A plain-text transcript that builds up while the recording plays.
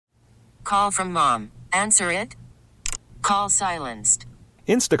Call from mom. Answer it. Call silenced.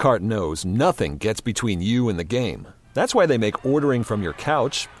 Instacart knows nothing gets between you and the game. That's why they make ordering from your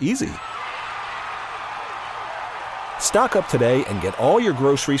couch easy. Stock up today and get all your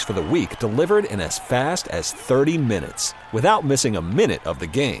groceries for the week delivered in as fast as 30 minutes without missing a minute of the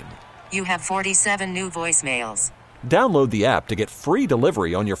game. You have 47 new voicemails. Download the app to get free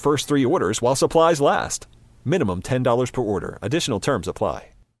delivery on your first 3 orders while supplies last. Minimum $10 per order. Additional terms apply.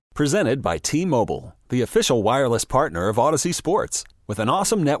 Presented by T-Mobile, the official wireless partner of Odyssey Sports. With an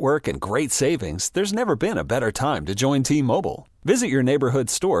awesome network and great savings, there's never been a better time to join T-Mobile. Visit your neighborhood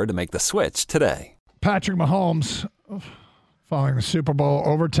store to make the switch today. Patrick Mahomes, following the Super Bowl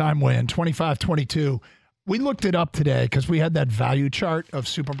overtime win, 25-22. We looked it up today because we had that value chart of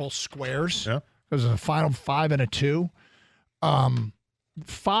Super Bowl squares. Yeah. It was a final 5 and a 2.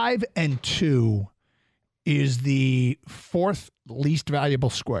 5 and 2 is the 4th least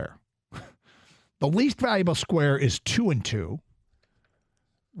valuable square. The least valuable square is 2 and 2,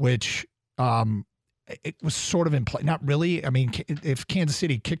 which it was sort of in play. Not really. I mean, if Kansas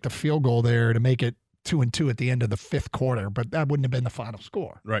City kicked a field goal there to make it 2 and 2 at the end of the 5th quarter, but that wouldn't have been the final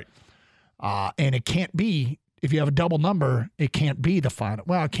score. Right. And it can't be, if you have a double number, it can't be the final.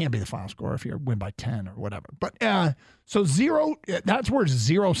 Well, it can't be the final score if you win by 10 or whatever. But so 0, that's where it's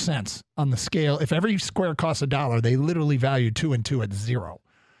 0 cents on the scale. If every square costs $1, they literally value 2 and 2 at 0.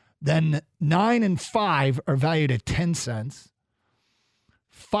 Then 9 and 5 are valued at 10 cents.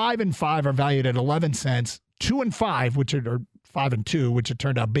 5 and 5 are valued at 11 cents. 2 and 5, or 5 and 2, which it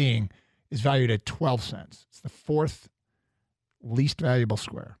turned out being, is valued at 12 cents. It's the 4th least valuable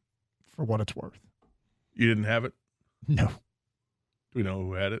square for what it's worth. You didn't have it? No. Do we know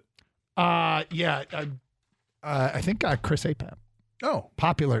who had it? Yeah. I think Chris Apap. Oh.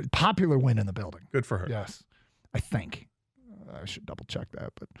 Popular win in the building. Good for her. Yes. I think. I should double check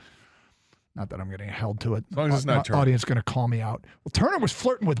that, but not that I'm getting held to it. As long as it's not Turner. Audience going to call me out. Well, Turner was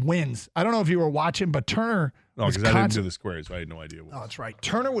flirting with wins. I don't know if you were watching, but Turner. No, because I didn't do the squares. So I had no idea. Oh, that's right.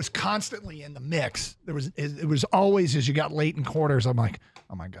 Turner was constantly in the mix. It was always, as you got late in quarters, I'm like,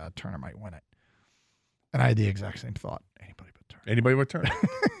 oh my God, Turner might win it. And I had the exact same thought. Anybody but Turner.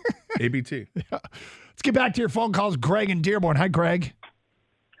 ABT. Yeah. Let's get back to your phone calls. Greg and Dearborn. Hi, Greg.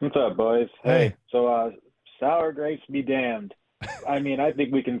 What's up, boys? Hey. So sour grapes be damned. I mean, I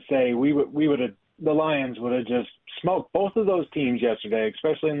think we can say the Lions would have just smoked both of those teams yesterday,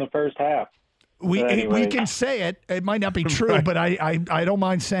 especially in the first half. We can say it. It might not be true, right. But I don't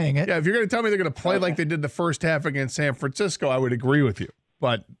mind saying it. Yeah, if you're going to tell me they're going to play like they did the first half against San Francisco, I would agree with you.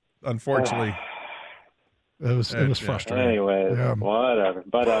 But unfortunately, it was frustrating. Anyways, whatever.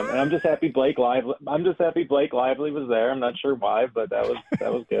 But and I'm just happy Blake Lively was there. I'm not sure why, but that was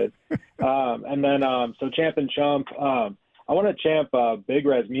good. And then so Champ and Chump. I want to champ Big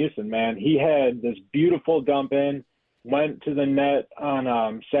Rasmussen, man. He had this beautiful dump in, went to the net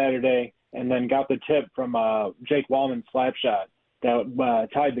on Saturday, and then got the tip from Jake Wallman's slap shot that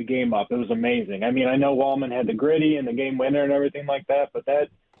tied the game up. It was amazing. I mean, I know Wallman had the gritty and the game winner and everything like that, but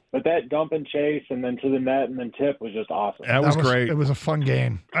that dump and chase and then to the net and then tip was just awesome. That was great. It was a fun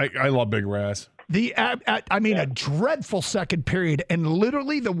game. I love Big Ras. A dreadful second period and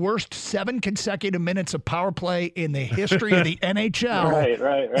literally the worst 7 consecutive minutes of power play in the history of the NHL.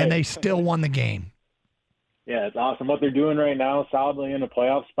 Right. And they still won the game. Yeah, it's awesome what they're doing right now, solidly in a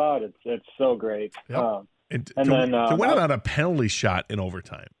playoff spot. It's so great. Yep. To win it on a penalty shot in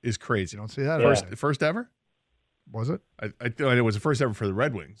overtime is crazy. You don't see that first ever? Was it? I thought it was the first ever for the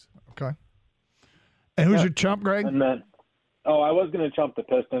Red Wings. Okay. And who's your chump, Greg? And then, I was going to chump the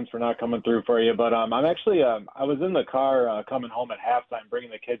Pistons for not coming through for you, but I'm actually I was in the car coming home at halftime, bringing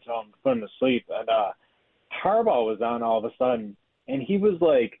the kids home, putting them to sleep, and Harbaugh was on all of a sudden, and he was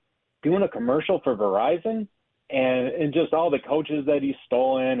like doing a commercial for Verizon. And just all the coaches that he's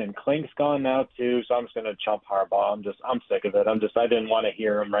stolen, and Klink's gone now too. So I'm just gonna chump Harbaugh. I'm sick of it. I didn't want to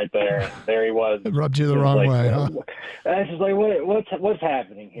hear him right there. And there he was. It rubbed you the wrong way, huh? I was just like, what's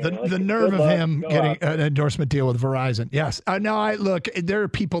happening here? The nerve of him getting an endorsement deal with Verizon. Yes. Look. There are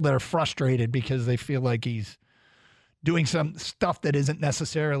people that are frustrated because they feel like he's doing some stuff that isn't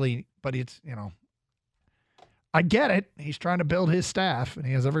necessarily. But it's I get it. He's trying to build his staff, and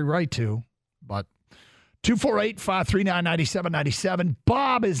he has every right to. But 248-539-9797.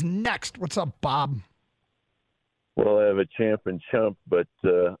 Bob is next. What's up, Bob? Well, I have a champ and chump, but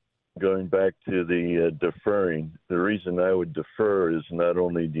going back to the deferring, the reason I would defer is not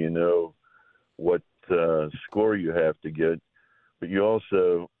only do you know what score you have to get, but you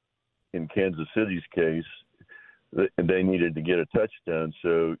also, in Kansas City's case, they needed to get a touchdown,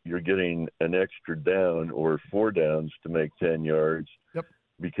 so you're getting an extra down or 4 downs to make 10 yards. Yep.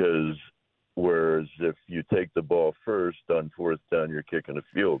 Because on fourth down you're kicking a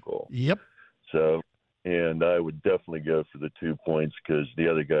field goal. Yep. So, and I would definitely go for the 2 points because the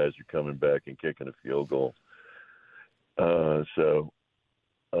other guys are coming back and kicking a field goal.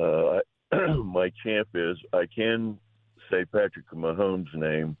 My champ is, I can say Patrick Mahomes'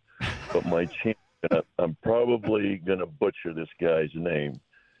 name, but my champ, I'm probably going to butcher this guy's name,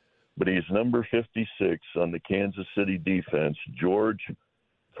 but he's number 56 on the Kansas City defense, George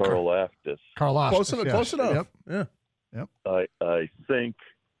Karlaftis. Close enough. Yep. Yep. I think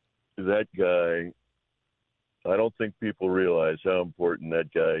that guy, I don't think people realize how important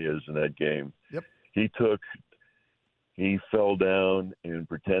that guy is in that game. Yep. He fell down and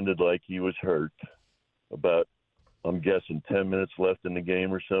pretended like he was hurt about, I'm guessing, 10 minutes left in the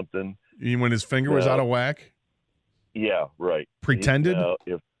game or something. When his finger was out of whack? Yeah, right. Pretended? No,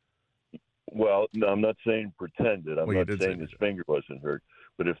 I'm not saying pretended. I'm not saying his finger wasn't hurt.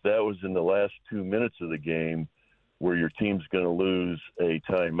 But if that was in the last 2 minutes of the game where your team's going to lose a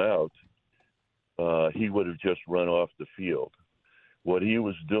timeout, he would have just run off the field. What he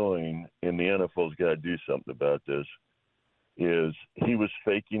was doing, and the NFL's got to do something about this, is he was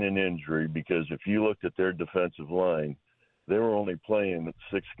faking an injury because if you looked at their defensive line, they were only playing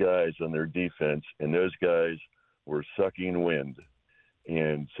 6 guys on their defense, and those guys were sucking wind.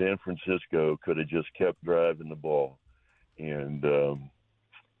 And San Francisco could have just kept driving the ball. And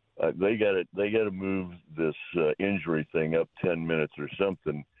they got to move this injury thing up 10 minutes or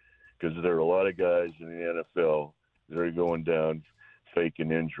something, because there are a lot of guys in the NFL that are going down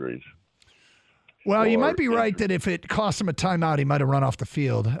faking injuries. Well, you might be right that if it cost him a timeout, he might have run off the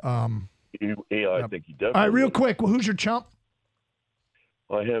field. I think he definitely. All right, real quick, who's your chump?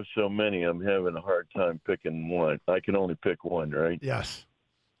 I have so many. I'm having a hard time picking one. I can only pick one, right? Yes.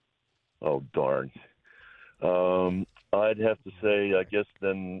 Oh, darn. I'd have to say, I guess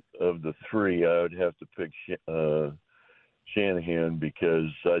then of the 3, I would have to pick Shanahan because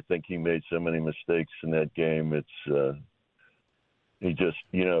I think he made so many mistakes in that game. It's he just,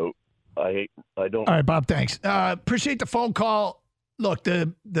 I don't. All right, Bob, thanks. Appreciate the phone call. Look,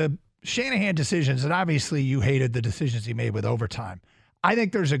 the Shanahan decisions, and obviously you hated the decisions he made with overtime. I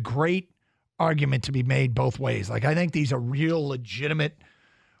think there's a great argument to be made both ways. Like, I think these are real legitimate.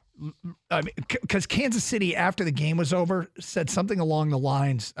 I mean, because Kansas City, after the game was over, said something along the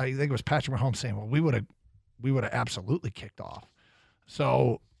lines. I think it was Patrick Mahomes saying, "Well, we would have absolutely kicked off."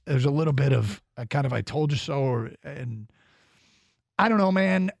 So there's a little bit of a kind of "I told you so," and I don't know,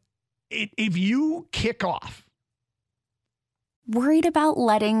 man. If you kick off. Worried about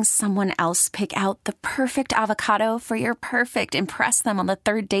letting someone else pick out the perfect avocado for your perfect impress them on the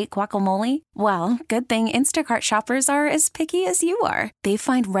third date guacamole? Well, good thing Instacart shoppers are as picky as you are. They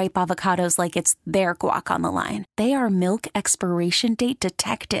find ripe avocados like it's their guac on the line. They are milk expiration date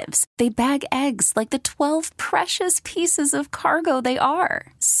detectives. They bag eggs like the 12 precious pieces of cargo they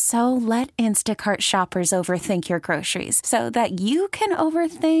are. So let Instacart shoppers overthink your groceries so that you can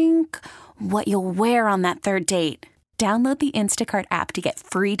overthink what you'll wear on that third date. Download the Instacart app to get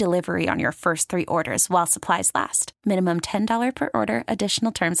free delivery on your first 3 orders while supplies last. Minimum $10 per order.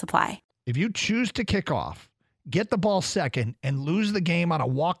 Additional terms apply. If you choose to kick off, get the ball second, and lose the game on a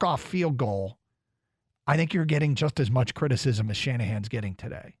walk-off field goal, I think you're getting just as much criticism as Shanahan's getting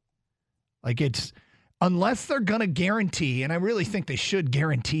today. Like, it's unless they're going to guarantee, and I really think they should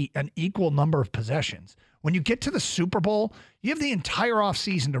guarantee an equal number of possessions. When you get to the Super Bowl, you have the entire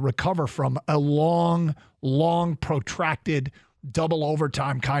offseason to recover from a long, protracted double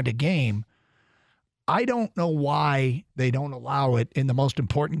overtime kind of game. I don't know why they don't allow it in the most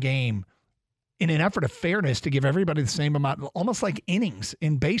important game in an effort of fairness to give everybody the same amount, almost like innings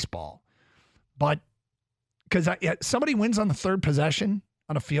in baseball. But because somebody wins on the third possession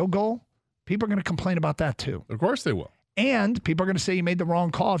on a field goal, people are going to complain about that too. Of course they will. And people are going to say you made the wrong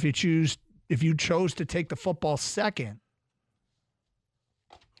call if you chose to take the football second.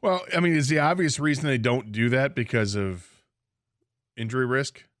 Well, I mean, is the obvious reason they don't do that because of injury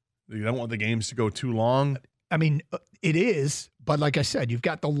risk? They don't want the games to go too long? I mean, it is, but like I said, you've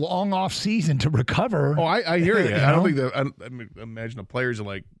got the long off season to recover. Oh, I hear you. I don't think that. I mean, imagine the players are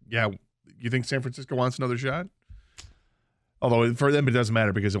like, yeah, you think San Francisco wants another shot? Although for them, it doesn't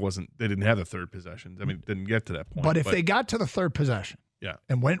matter because they didn't have the third possession. I mean, it didn't get to that point. But if they got to the third possession,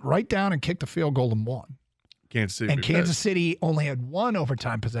 and went right down and kicked a field goal and won. Kansas City only had 1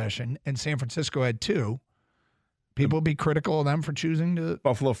 overtime possession, and San Francisco had 2. People would be critical of them for choosing to.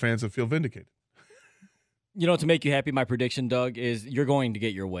 Buffalo fans would feel vindicated. To make you happy, my prediction, Doug, is you're going to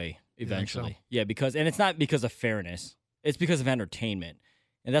get your way eventually. Yeah, and it's not because of fairness. It's because of entertainment.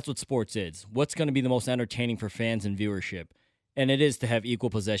 And that's what sports is. What's going to be the most entertaining for fans and viewership? And it is to have equal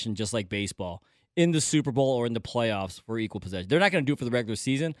possession, just like baseball. in the Super Bowl or in the playoffs for equal possession. They're not going to do it for the regular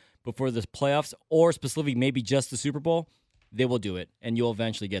season, but for the playoffs or specifically maybe just the Super Bowl, they will do it, and you'll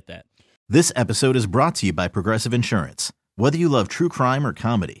eventually get that. This episode is brought to you by Progressive Insurance. Whether you love true crime or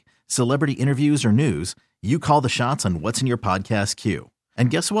comedy, celebrity interviews or news, you call the shots on what's in your podcast queue. And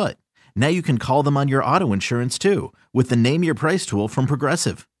guess what? Now you can call them on your auto insurance too with the Name Your Price tool from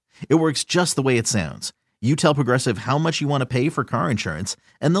Progressive. It works just the way it sounds. You tell Progressive how much you want to pay for car insurance,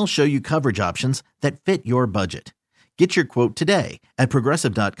 and they'll show you coverage options that fit your budget. Get your quote today at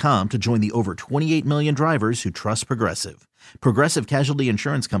Progressive.com to join the over 28 million drivers who trust Progressive. Progressive Casualty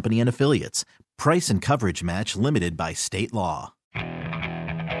Insurance Company and Affiliates. Price and coverage match limited by state law.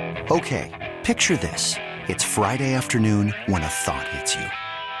 Okay, picture this. It's Friday afternoon when a thought hits you.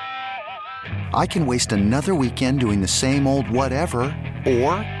 I can waste another weekend doing the same old whatever,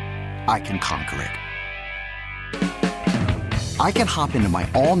 or I can conquer it. I can hop into my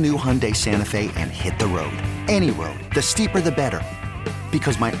all-new Hyundai Santa Fe and hit the road. Any road. The steeper, the better.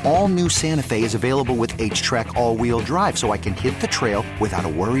 Because my all-new Santa Fe is available with H-Track all-wheel drive, so I can hit the trail without a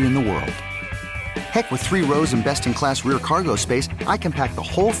worry in the world. Heck, with 3 rows and best-in-class rear cargo space, I can pack the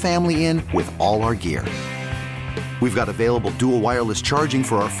whole family in with all our gear. We've got available dual wireless charging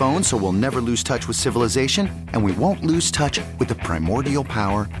for our phones, so we'll never lose touch with civilization, and we won't lose touch with the primordial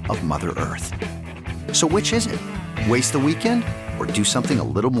power of Mother Earth. So which is it? Waste the weekend or do something a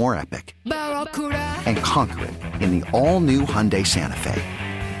little more epic? And conquer it in the all-new Hyundai Santa Fe.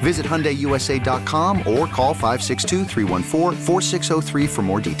 Visit HyundaiUSA.com or call 562-314-4603 for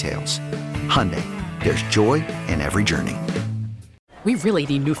more details. Hyundai, there's joy in every journey. We really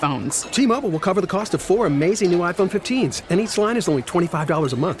need new phones. T-Mobile will cover the cost of 4 amazing new iPhone 15s, and each line is only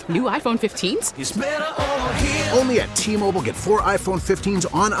 $25 a month. New iPhone 15s? It's better over here. Only at T-Mobile, get 4 iPhone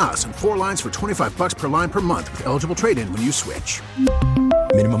 15s on us and 4 lines for $25 per line per month with eligible trade-in when you switch.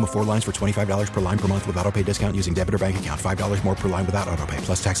 Minimum of 4 lines for $25 per line per month with autopay discount using debit or bank account. $5 more per line without autopay,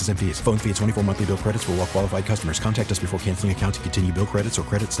 plus taxes and fees. Phone fee at 24 monthly bill credits for well-qualified customers. Contact us before canceling account to continue bill credits or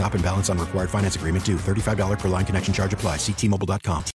credit stop and balance on required finance agreement due. $35 per line connection charge applies. See T-Mobile.com.